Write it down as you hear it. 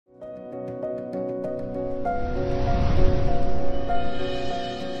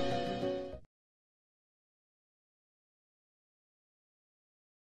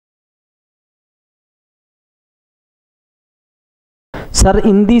Sir,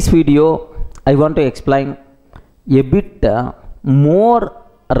 in this video, I want to explain a bit more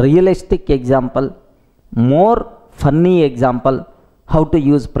realistic example, more funny example, how to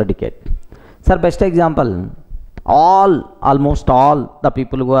use predicate. Sir, best example, almost all the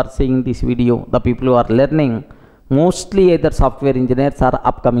people who are seeing this video, the people who are learning, mostly either software engineers or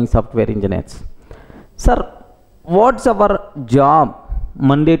upcoming software engineers. Sir, what's our job?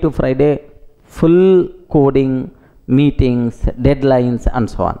 Monday to Friday, full coding, meetings, deadlines and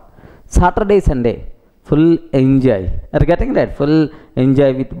so on. Saturday, Sunday, full enjoy. Are you getting that? Full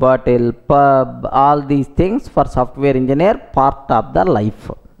enjoy with bottle, pub, all these things for software engineer, part of the life,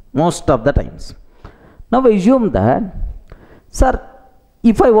 most of the times. Now assume that, sir,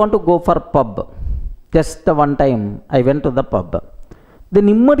 if I want to go for pub, just one time I went to the pub, then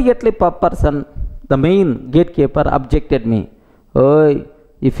immediately pub person, the main gatekeeper, objected me. Oh,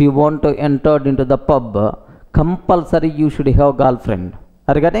 if you want to enter into the pub, compulsory you should have girlfriend.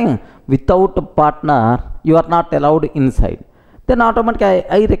 Are you getting? Without a partner, you are not allowed inside. Then automatically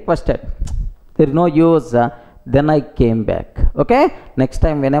I requested. There is no use. Then I came back. Okay? Next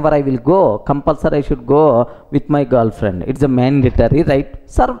time whenever I will go, compulsory I should go with my girlfriend. It's a mandatory, right?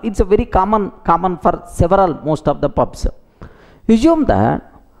 Sir, it's a very common for most of the pubs. Assume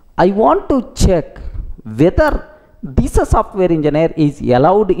that I want to check whether this software engineer is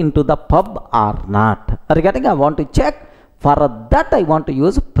allowed into the pub or not. Are you getting? I want to check. For that I want to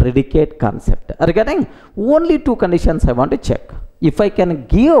use predicate concept. Are you getting? Only two conditions I want to check. If I can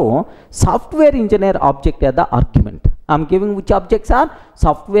give software engineer object as the argument. I am giving which objects are?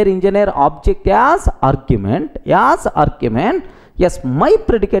 Software engineer object as argument. Yes, my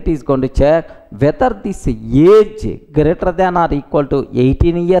predicate is going to check whether this age greater than or equal to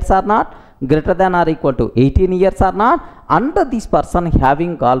 18 years or not, greater than or equal to 18 years or not, and this person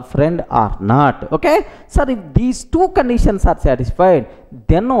having girlfriend or not. Okay, sir, if these two conditions are satisfied,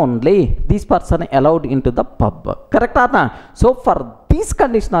 then only this person allowed into the pub. Correct or not? So for this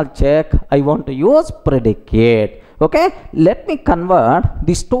conditional check, I want to use predicate. Okay, let me convert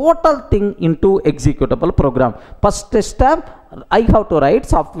this total thing into executable program. First step, I have to write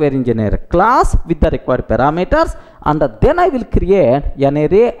software engineer class with the required parameters, and then I will create an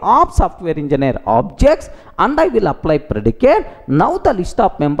array of software engineer objects and I will apply predicate. Now the list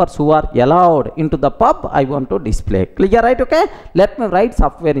of members who are allowed into the pub I want to display. Clear, right? Okay, let me write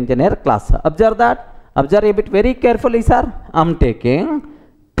software engineer class. Observe that. Observe a bit very carefully, sir. I am taking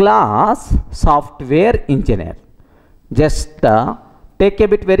class software engineer. Just take a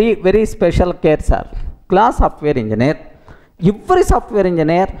bit very special care, sir. Class software engineer. Every software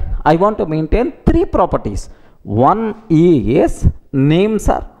engineer, I want to maintain three properties. One is name,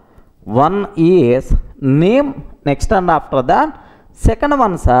 sir. One is name. Next and after that, second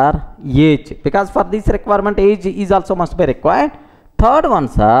one, sir, age. Because for this requirement, age is also must be required. Third one,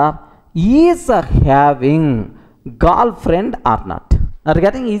 sir, is having girlfriend or not. Are you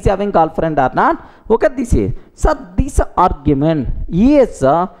getting? Is having girlfriend or not? Okay, this is. So this argument is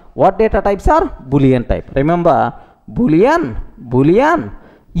what data types are? Boolean type. Remember, Boolean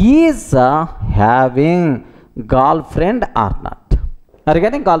is having girlfriend or not. Are you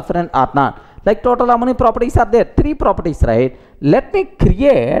getting? Girlfriend or not? Like total how many properties are there? Three properties, right? Let me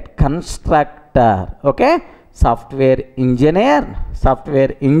create constructor. Okay, software engineer.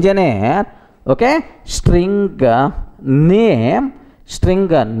 Okay, string name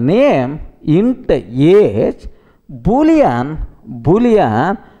int age, boolean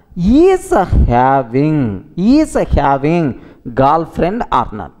is having girlfriend or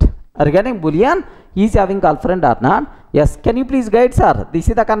not. Are you getting? Boolean is having girlfriend or not? Yes. Can you please guide, sir? This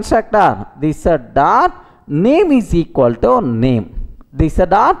is the constructor. This dot name is equal to name. This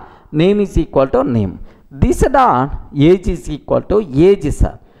dot name is equal to name. This dot age is equal to age,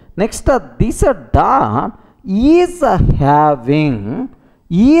 sir. Next, this dot is having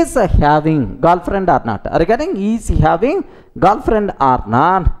girlfriend or not. Are you getting? Is having girlfriend or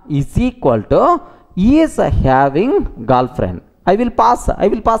not is equal to is having girlfriend. I will pass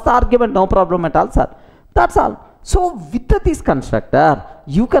the argument, no problem at all, sir. That's all. So with this constructor,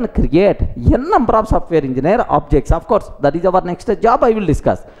 you can create n number of software engineer objects. Of course, that is our next job I will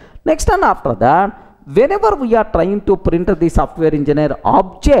discuss. Next and after that, whenever we are trying to print the software engineer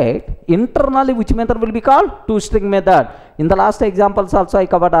object, internally which method will be called? ToString method. In the last examples also I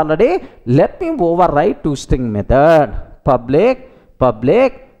covered already. Let me override ToString method. Public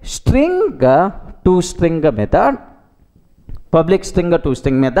string ToString method. Public string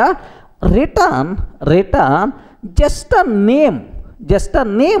ToString method. Return just a name.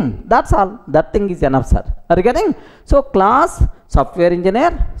 That's all. That thing is enough, sir. Are you getting? So class software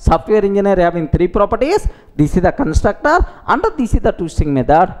engineer having three properties. This is the constructor and this is the toString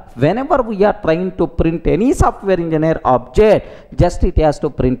method. Whenever we are trying to print any software engineer object, just it has to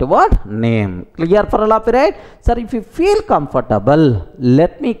print what? Name. Clear for all of you, right? Sir, if you feel comfortable,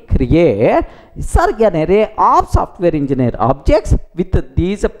 let me create an array of software engineer objects with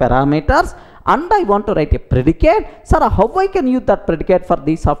these parameters, and I want to write a predicate. Sir, how I can use that predicate for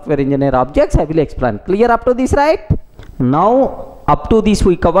these software engineer objects? I will explain. Clear up to this, right? Now, up to this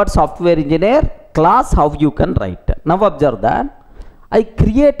we covered software engineer class, how you can write. Now observe that I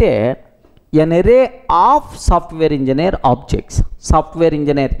created an array of software engineer objects. Software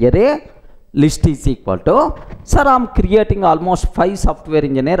engineer array list is equal to, sir, I am creating almost 5 software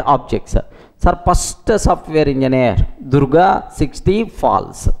engineer objects. Sir, first software engineer Durga 60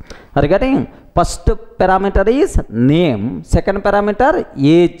 false. Are you getting? First parameter is name, second parameter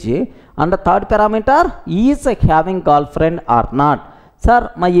age, and the third parameter is having girlfriend or not. Sir,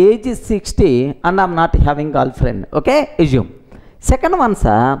 my age is 60 and I am not having girlfriend. Okay, assume. Second one,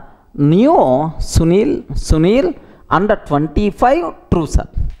 sir, new Sunil under 25 true, sir.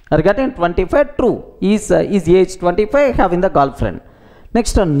 Are you getting? 25 true. Is age 25 having the girlfriend.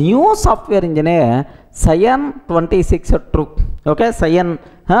 Next, a new software engineer Sayan 26 true. Okay, Sayan.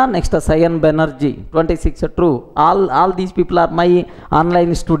 Next, Sayan Banerjee 26 true. All these people are my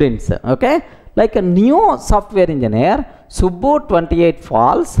online students. Okay, like a new software engineer Subbu 28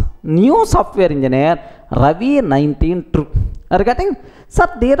 false. New software engineer Ravi 19 true. Are you getting? Sir,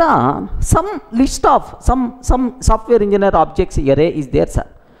 there are some list of some software engineer objects array is there, sir.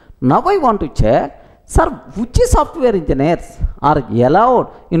 Now I want to check, sir, which software engineers are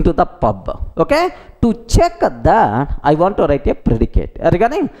allowed into the pub. Okay, to check that I want to write a predicate. Are you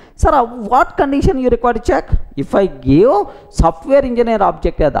getting? Sir, what condition you require to check? If I give software engineer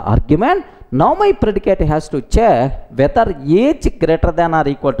object as the argument, now my predicate has to check whether age greater than or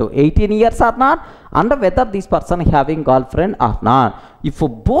equal to 18 years or not, and whether this person having girlfriend or not. If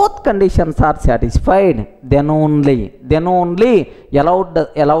both conditions are satisfied, then only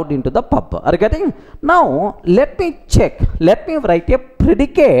allowed into the pub. Are you getting? Now let me check. Let me write a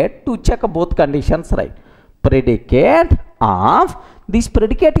predicate to check both conditions, right? Predicate of this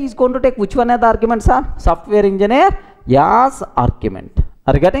predicate is going to take which one as the argument, sir? Software engineer as argument.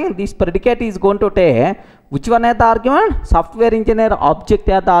 Are you getting? This predicate is going to take which one as the argument? Software engineer object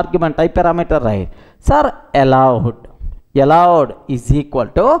as the argument, type parameter, right? Sir, allowed is equal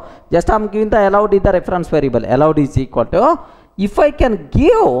to, just I am giving the allowed is the reference variable. Allowed is equal to, if I can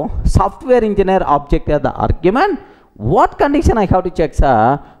give software engineer object as the argument, what condition I have to check,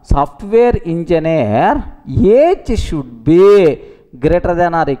 sir? Software engineer age should be greater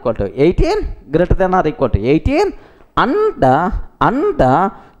than or equal to 18, greater than or equal to 18, and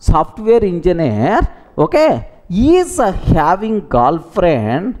the software engineer, okay, is having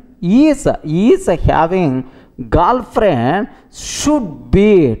girlfriend, is having girlfriend should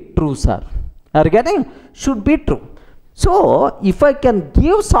be true, sir. Are you getting? Should be true. So if I can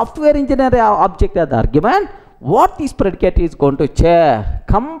give software engineer object as the argument, what this predicate is going to check?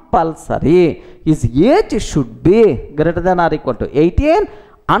 Compulsory his age should be greater than or equal to 18,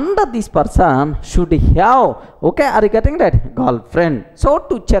 and this person should have, okay, are you getting that? Girlfriend. So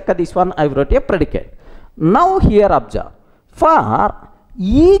to check this one, I wrote a predicate. Now here observe, for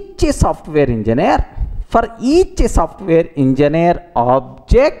each software engineer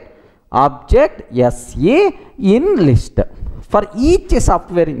object SE in list. For each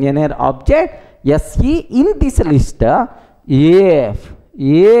software engineer object SE in this list,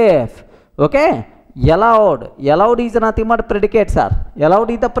 if okay, allowed is nothing but predicate, sir.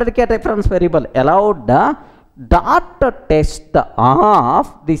 Allowed is the predicate reference variable. Allowed dot test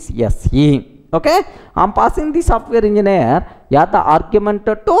of this SE. Okay, I am passing the software engineer the argument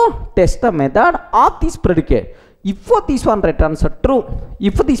to test the method of this predicate. If this one returns true,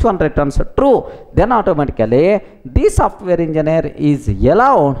 then automatically this software engineer is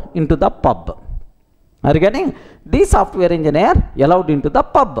allowed into the pub. Are you getting? This software engineer allowed into the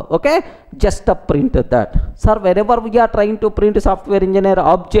pub. Okay, just print that. Sir, whenever we are trying to print software engineer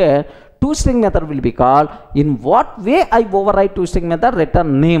object, toString method will be called. In what way I override toString method?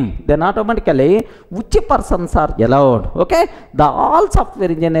 Return name. Then automatically which persons are allowed. Okay, the all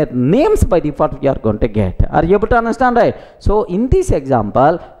software engineer names by default we are going to get. Are you able to understand, right? So in this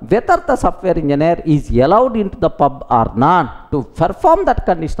example, whether the software engineer is allowed into the pub or not, to perform that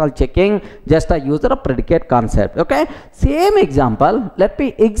conditional checking, just I use the predicate concept. Okay, same example, let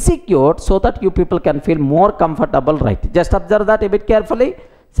me execute so that you people can feel more comfortable, right? Just observe that a bit carefully.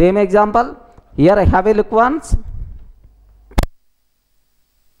 Same example, here I have a look once.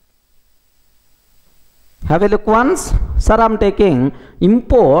 Have a look once. Sir, I'm taking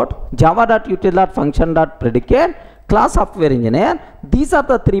import java.util.function.predicate class software engineer. These are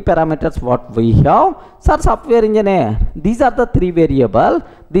the three parameters what we have. Sir, software engineer, these are the three variable.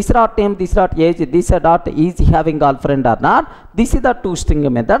 This dot name, this dot age, this dot is having girlfriend or not. This is the two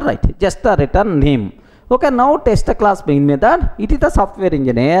string method, right? Just the return name. Okay, now test the class main method. It is the software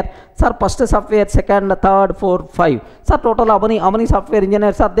engineer. Sir, first software, second, third, fourth, 5. Sir, total how many software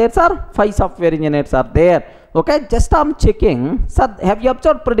engineers are there, sir? 5 software engineers are there. Okay, just I'm checking. Sir, have you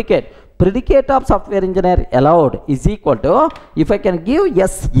observed predicate? Predicate of software engineer allowed is equal to, if I can give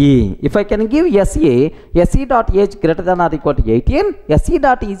SE, if I can give SE, SE dot age greater than or equal to 18, SE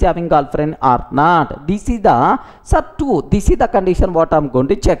dot is having girlfriend or not. This is the, sir, 2. This is the condition what I'm going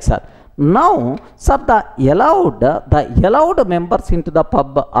to check, sir. Now, sir, the allowed members into the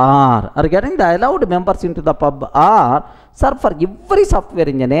pub are getting the allowed members into the pub are, sir, for every software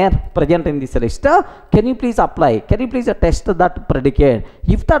engineer present in this list, can you please apply, can you please test that predicate?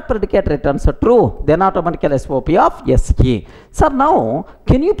 If that predicate returns true, then automatically SOP of SE. Sir, now,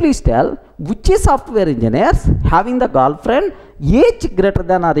 can you please tell which software engineers having the girlfriend age greater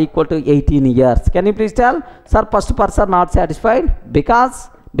than or equal to 18 years? Can you please tell? Sir, first person not satisfied because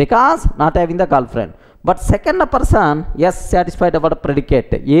not having the girlfriend. But second person, yes, satisfied about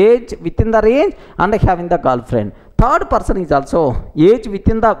predicate, age within the range and having the girlfriend. Third person is also age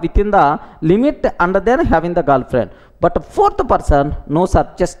within the limit and then having the girlfriend. But fourth person, no sir,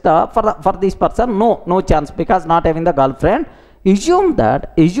 just for this person, no chance because not having the girlfriend. Assume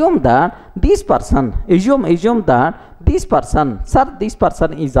that this person, sir, this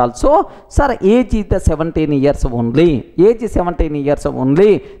person is also, sir, age is the 17 years only. Age is 17 years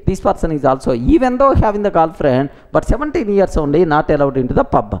only. This person is also, even though having the girlfriend, but 17 years only, not allowed into the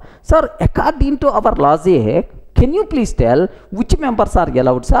pub. Sir, according to our logic, can you please tell which members are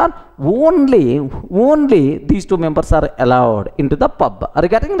allowed, sir? Only these two members are allowed into the pub. Are you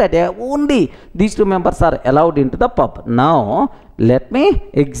getting that? Only these two members are allowed into the pub. Now, let me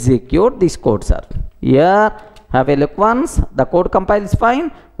execute this code, sir. Here, have a look once. The code compiles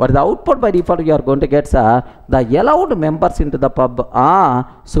fine. What is the output? By default you are going to get, sir, the allowed members into the pub are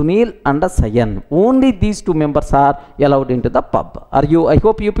Sunil and Sayan. Only these two members are allowed into the pub. I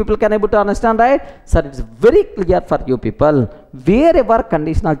hope you people can able to understand, right? Sir, it's very clear for you people. Wherever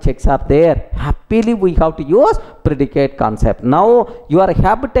conditional checks are there, happily we have to use predicate concept. Now you are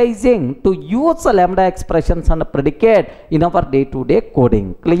habitizing to use lambda expressions and predicate in our day-to-day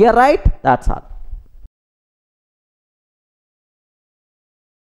coding. Clear, right? That's all.